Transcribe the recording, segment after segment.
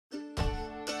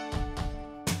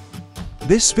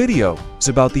This video is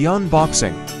about the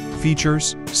unboxing,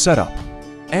 features, setup,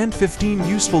 and 15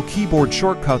 useful keyboard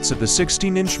shortcuts of the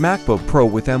 16-inch MacBook Pro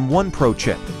with M1 Pro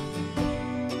chip.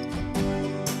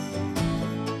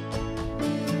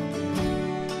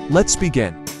 Let's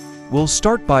begin. We'll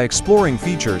start by exploring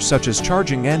features such as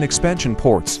charging and expansion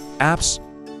ports, apps,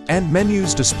 and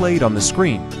menus displayed on the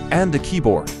screen, and the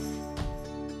keyboard.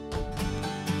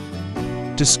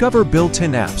 Discover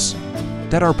built-in apps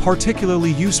that are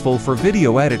particularly useful for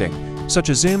video editing, such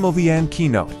as iMovie and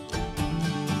Keynote.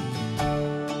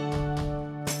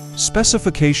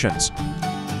 Specifications.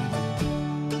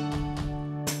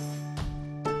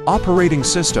 Operating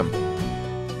system.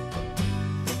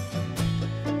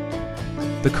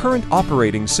 The current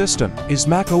operating system is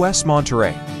macOS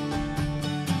Monterey.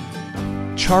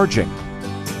 Charging.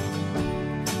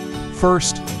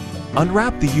 First,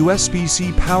 unwrap the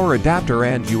USB-C power adapter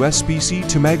and USB-C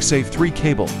to MagSafe 3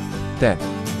 cable. Then,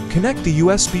 connect the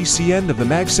USB-C end of the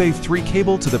MagSafe 3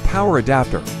 cable to the power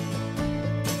adapter.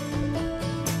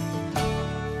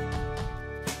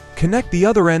 Connect the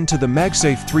other end to the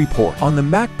MagSafe 3 port on the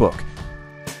MacBook.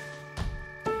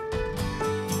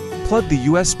 Plug the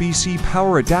USB-C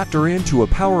power adapter into a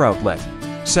power outlet.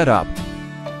 Setup.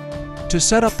 To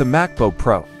set up the MacBook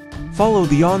Pro, follow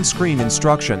the on-screen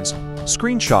instructions.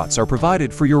 Screenshots are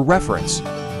provided for your reference.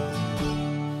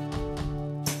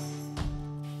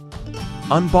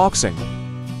 Unboxing.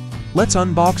 Let's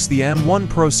unbox the M1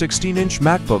 Pro 16-inch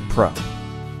MacBook Pro.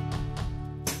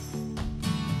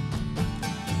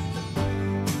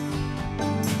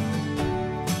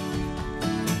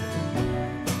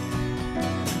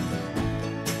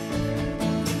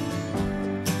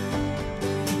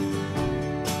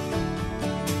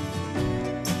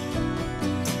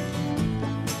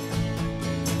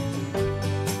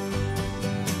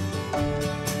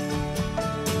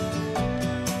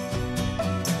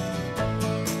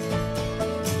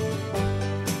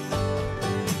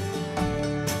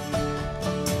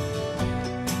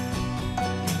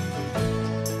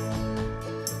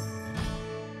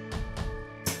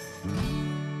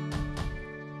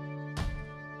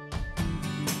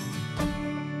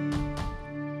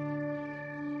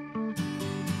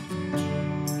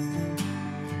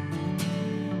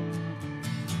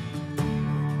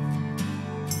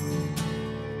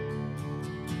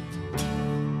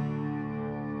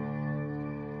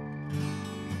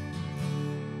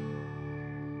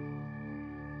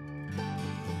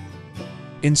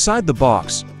 Inside the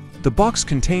box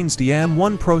contains the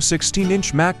M1 Pro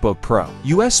 16-inch MacBook Pro,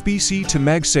 USB-C to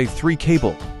MagSafe 3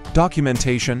 cable,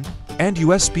 documentation, and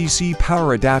USB-C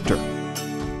power adapter.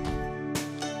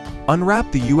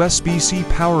 Unwrap the USB-C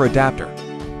power adapter.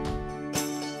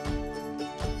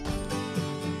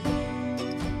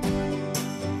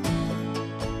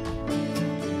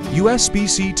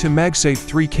 USB-C to MagSafe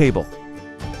 3 cable.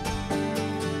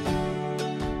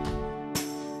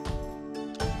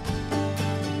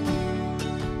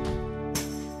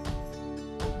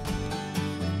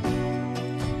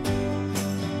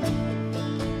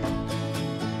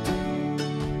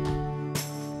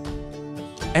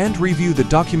 And review the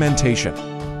documentation.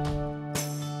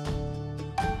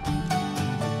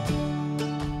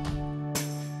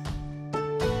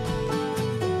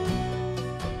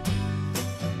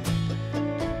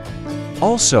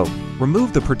 Also,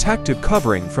 remove the protective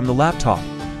covering from the laptop.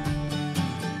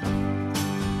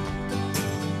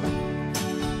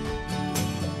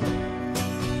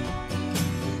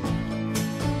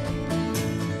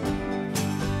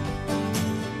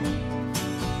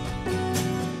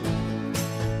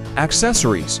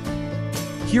 Accessories.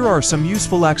 Here are some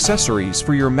useful accessories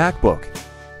for your MacBook.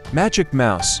 Magic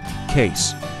mouse,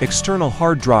 case, external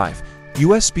hard drive,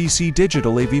 USB-C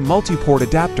digital AV multi-port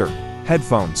adapter,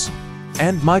 headphones,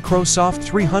 and Microsoft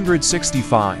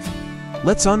 365.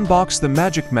 Let's unbox the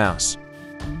Magic Mouse.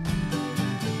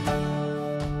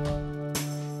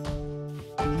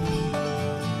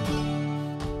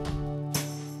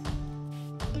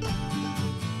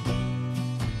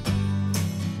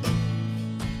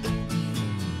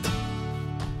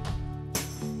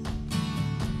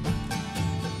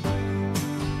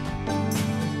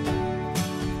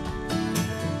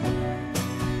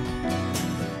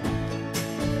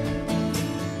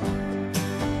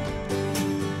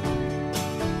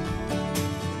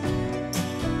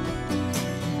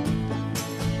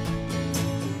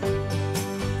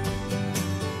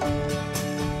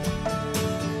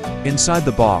 Inside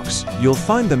the box, you'll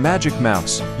find the Magic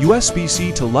Mouse,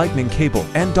 USB-C to Lightning cable,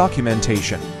 and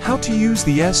documentation. How to use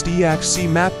the SDXC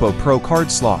MacBook Pro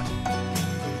card slot.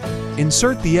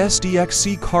 Insert the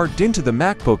SDXC card into the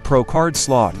MacBook Pro card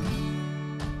slot.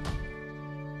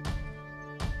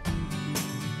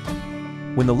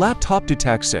 When the laptop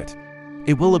detects it,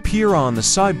 it will appear on the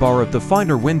sidebar of the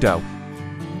Finder window.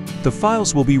 The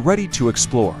files will be ready to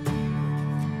explore.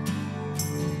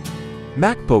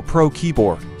 MacBook Pro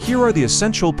Keyboard. Here are the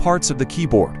essential parts of the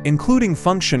keyboard, including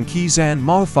function keys and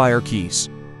modifier keys.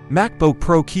 MacBook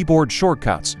Pro Keyboard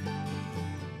shortcuts.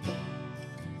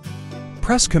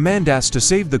 Press Command S to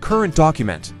save the current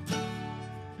document.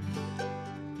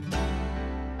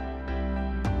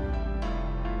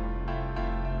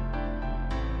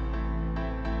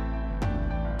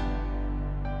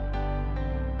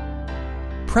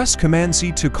 Press Command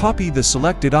Z to copy the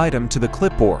selected item to the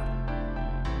clipboard.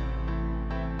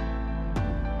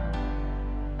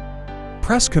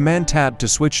 Press Command Tab to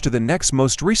switch to the next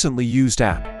most recently used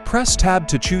app. Press Tab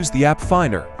to choose the app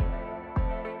finder.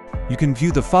 You can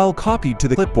view the file copied to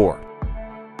the clipboard.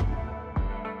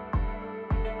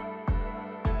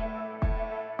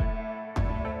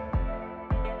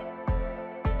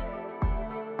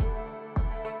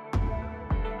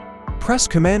 Press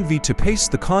Command V to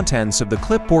paste the contents of the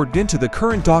clipboard into the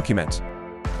current document.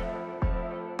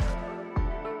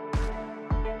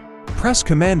 Press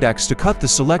Command X to cut the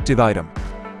selected item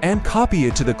and copy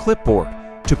it to the clipboard.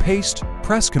 To paste,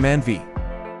 press Command V.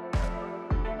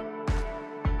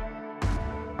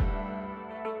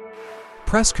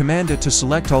 Press Command A to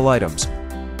select all items.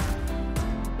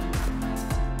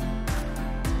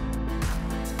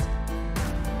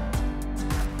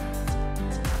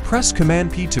 Press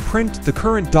Command P to print the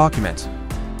current document.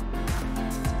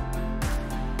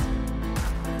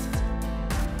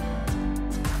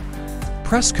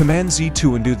 Press Command Z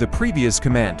to undo the previous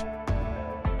command.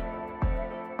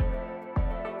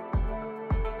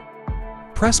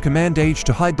 Press Command H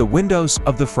to hide the windows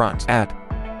of the front.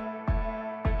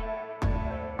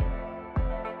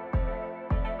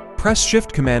 Press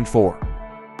Shift Command 4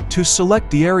 to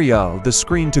select the area of the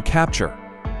screen to capture.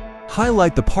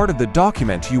 Highlight the part of the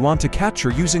document you want to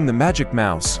capture using the magic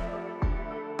mouse.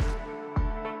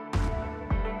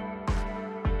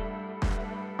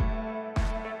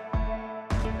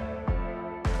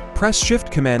 Press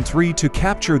Shift Command 3 to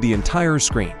capture the entire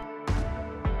screen.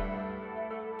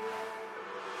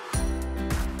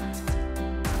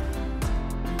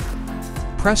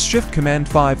 Press Shift Command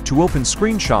 5 to open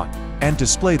Screenshot and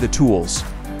display the tools.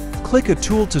 Click a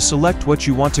tool to select what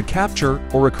you want to capture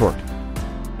or record.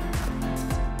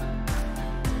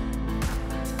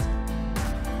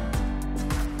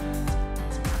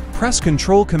 Press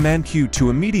Ctrl Command Q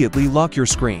to immediately lock your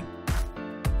screen.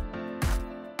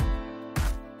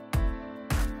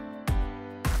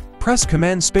 Press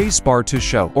Command Spacebar to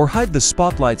show or hide the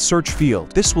Spotlight search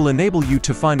field. This will enable you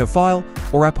to find a file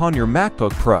or app on your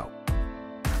MacBook Pro.